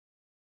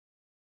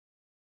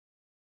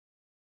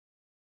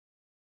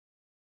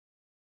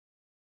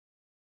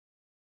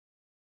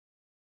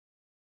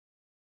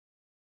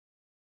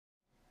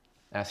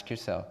Ask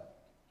yourself,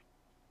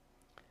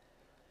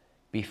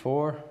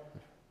 before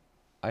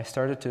I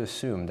started to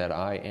assume that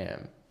I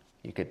am,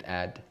 you could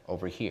add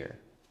over here,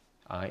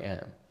 I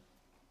am.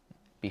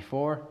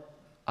 Before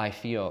I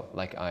feel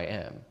like I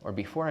am, or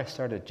before I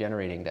started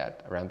generating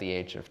that around the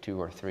age of 2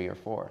 or 3 or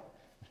 4,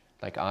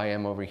 like I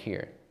am over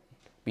here,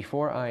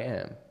 before I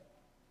am,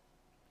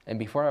 and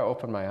before I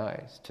open my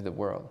eyes to the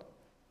world,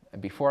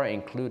 and before I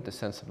include the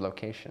sense of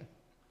location,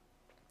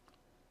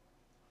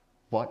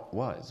 what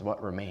was,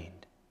 what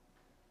remained?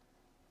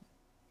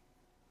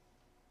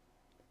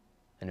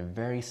 In a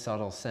very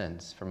subtle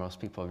sense, for most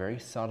people, a very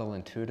subtle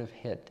intuitive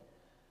hit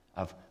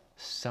of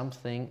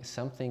something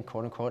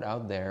quote unquote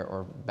out there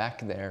or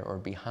back there or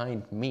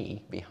behind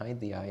me, behind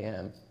the I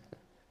am,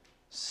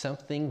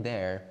 something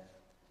there,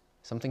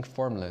 something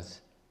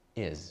formless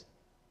is.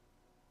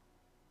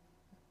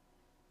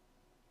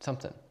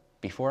 Something.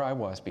 Before I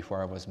was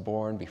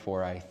born,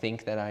 before I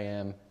think that I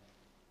am,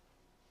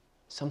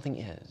 something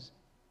is.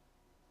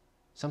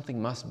 Something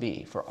must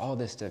be for all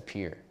this to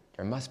appear.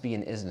 There must be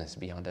an isness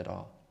beyond it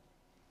all.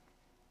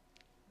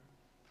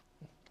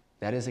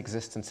 That is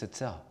existence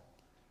itself.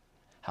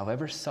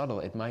 However subtle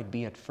it might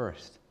be at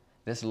first,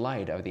 this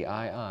light of the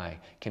I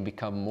can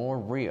become more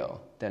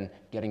real than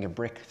getting a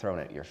brick thrown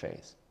at your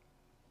face.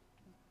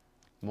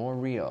 More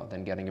real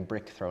than getting a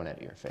brick thrown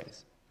at your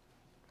face.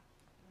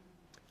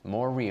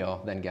 More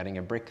real than getting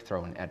a brick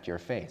thrown at your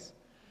face.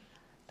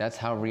 That's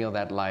how real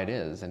that light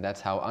is, and that's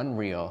how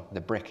unreal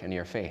the brick in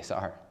your face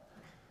are.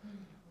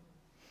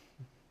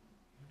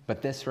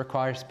 But this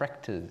requires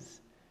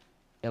practice.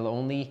 It'll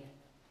only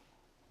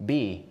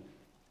be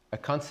a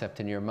concept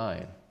in your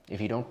mind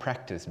if you don't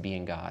practice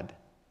being God.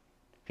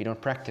 If you don't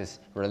practice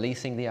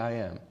releasing the I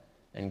am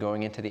and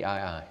going into the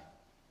I.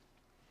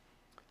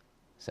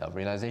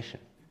 Self-realization.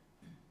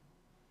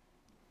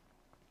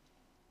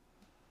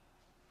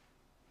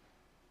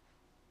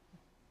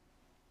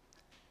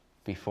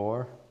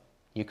 Before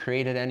you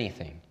created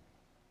anything,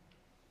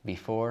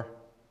 before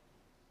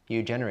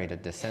you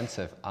generated the sense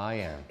of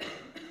I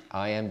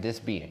am this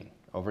being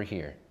over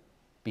here,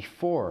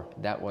 before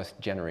that was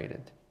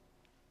generated,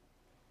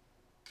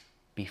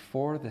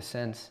 before the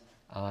sense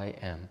I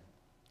am,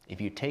 if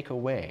you take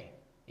away,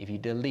 if you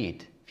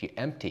delete, if you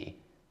empty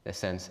the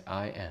sense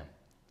I am,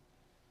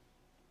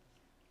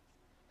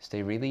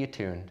 stay really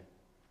attuned,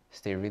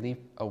 stay really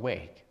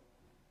awake,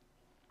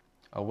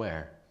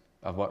 aware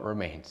of what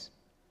remains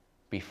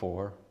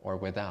before or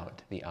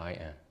without the I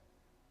am.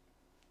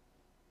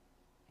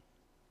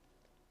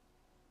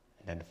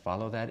 And then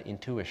follow that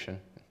intuition,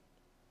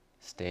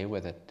 stay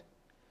with it.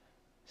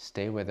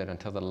 Stay with it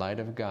until the light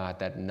of God,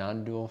 that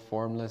non-dual,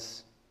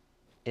 formless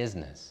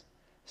isness,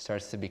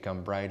 starts to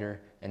become brighter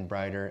and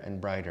brighter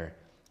and brighter.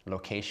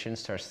 Location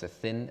starts to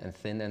thin and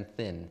thin and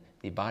thin.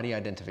 The body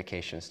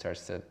identification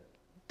starts to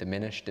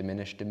diminish,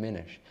 diminish,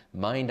 diminish.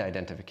 Mind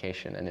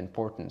identification and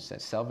importance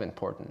and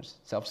self-importance,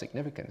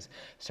 self-significance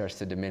starts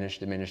to diminish,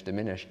 diminish,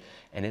 diminish.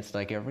 And it's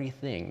like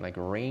everything, like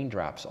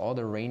raindrops, all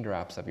the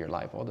raindrops of your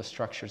life, all the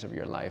structures of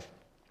your life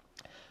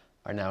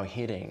are now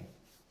hitting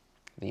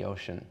the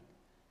ocean.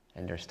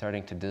 And they're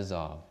starting to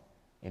dissolve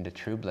into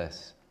true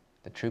bliss,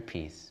 the true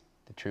peace,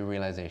 the true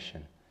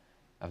realization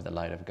of the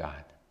light of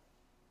God.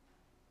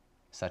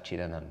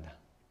 Satchidananda,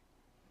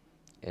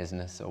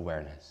 isness,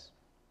 awareness,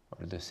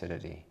 or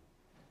lucidity,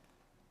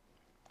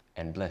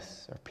 and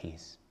bliss, or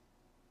peace.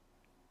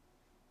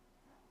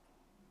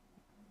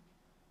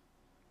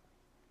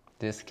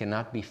 This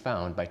cannot be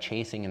found by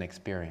chasing an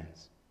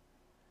experience,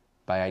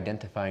 by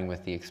identifying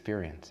with the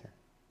experiencer.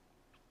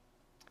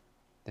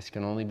 This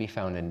can only be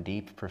found in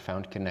deep,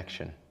 profound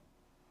connection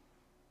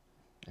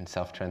and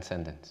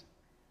self-transcendence.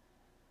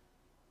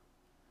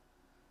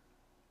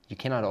 You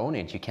cannot own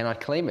it. You cannot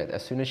claim it.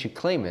 As soon as you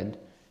claim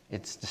it,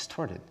 it's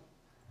distorted.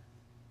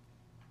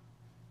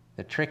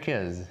 The trick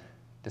is,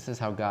 this is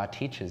how God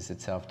teaches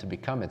itself to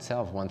become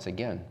itself once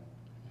again.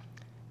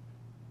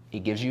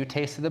 He gives you a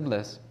taste of the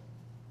bliss.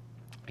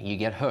 You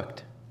get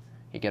hooked.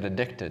 You get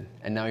addicted.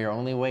 And now your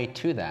only way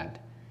to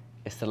that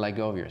is to let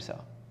go of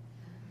yourself.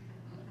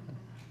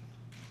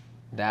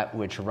 That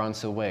which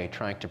runs away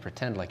trying to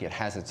pretend like it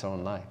has its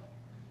own life,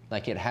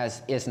 like it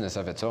has isness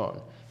of its own.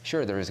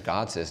 Sure, there is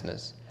God's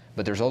isness,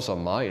 but there's also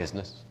my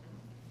isness.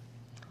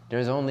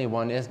 There's only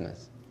one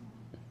isness.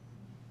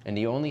 And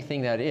the only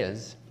thing that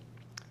is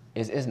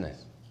isness.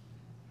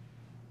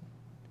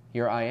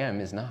 Your I am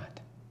is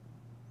not.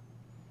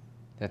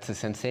 That's a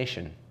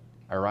sensation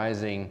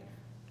arising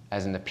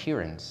as an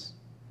appearance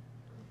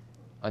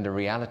on the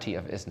reality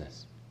of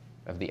isness,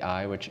 of the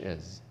I which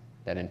is,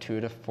 that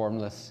intuitive,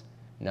 formless,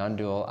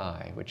 non-dual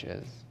I, which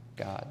is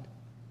God.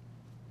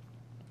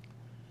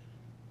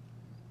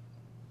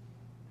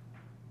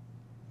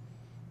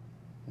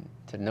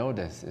 To know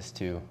this is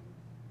to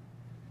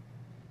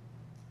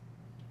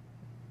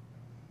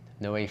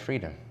know a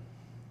freedom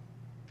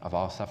of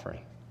all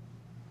suffering.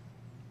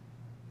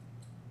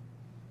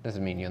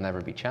 Doesn't mean you'll never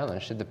be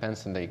challenged. It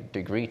depends on the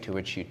degree to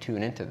which you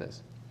tune into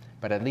this.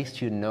 But at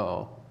least you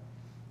know,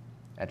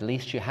 at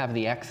least you have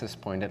the access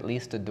point, at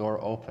least the door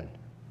open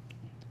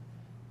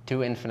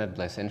to infinite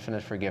bliss,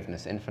 infinite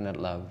forgiveness, infinite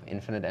love,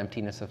 infinite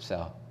emptiness of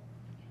self,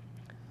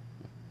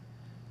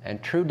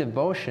 and true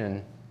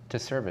devotion to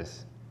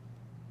service.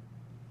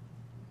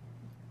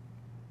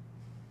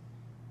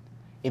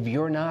 If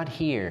you're not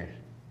here,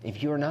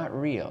 if you're not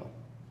real,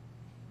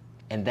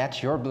 and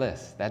that's your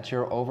bliss, that's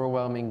your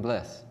overwhelming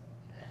bliss,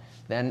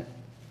 then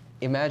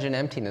imagine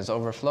emptiness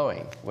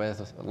overflowing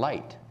with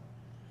light.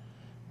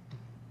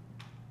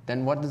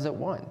 Then what does it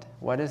want?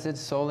 What is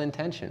its sole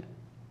intention?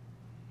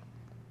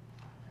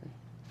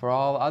 For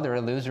all other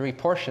illusory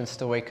portions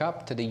to wake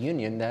up to the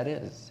union that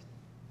is,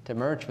 to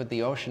merge with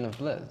the ocean of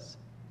bliss,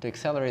 to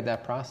accelerate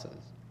that process.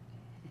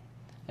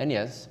 And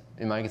yes,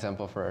 in my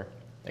example,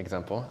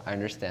 I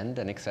understand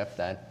and accept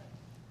that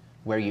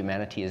where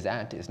humanity is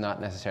at is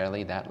not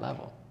necessarily that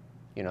level.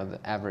 You know,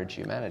 the average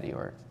humanity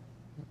or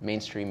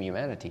mainstream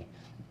humanity.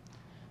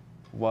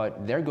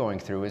 What they're going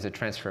through is a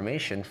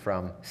transformation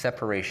from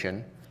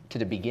separation to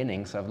the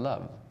beginnings of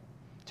love,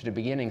 to the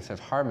beginnings of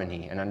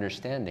harmony and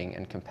understanding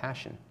and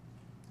compassion,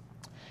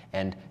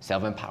 and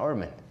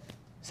self-empowerment,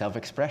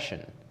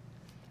 self-expression,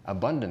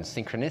 abundance,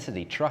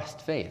 synchronicity,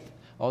 trust, faith.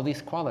 All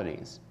these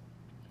qualities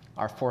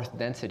are fourth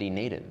density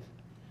native.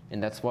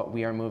 And that's what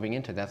we are moving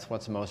into. That's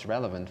what's most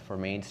relevant for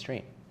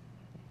mainstream.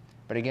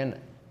 But again,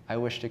 I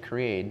wish to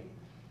create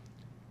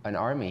an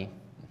army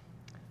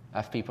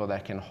of people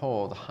that can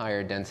hold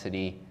higher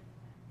density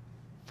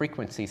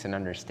frequencies and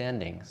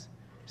understandings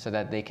so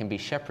that they can be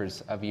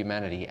shepherds of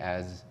humanity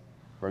as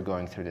we're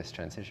going through this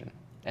transition.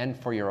 And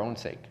for your own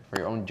sake, for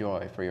your own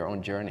joy, for your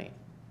own journey.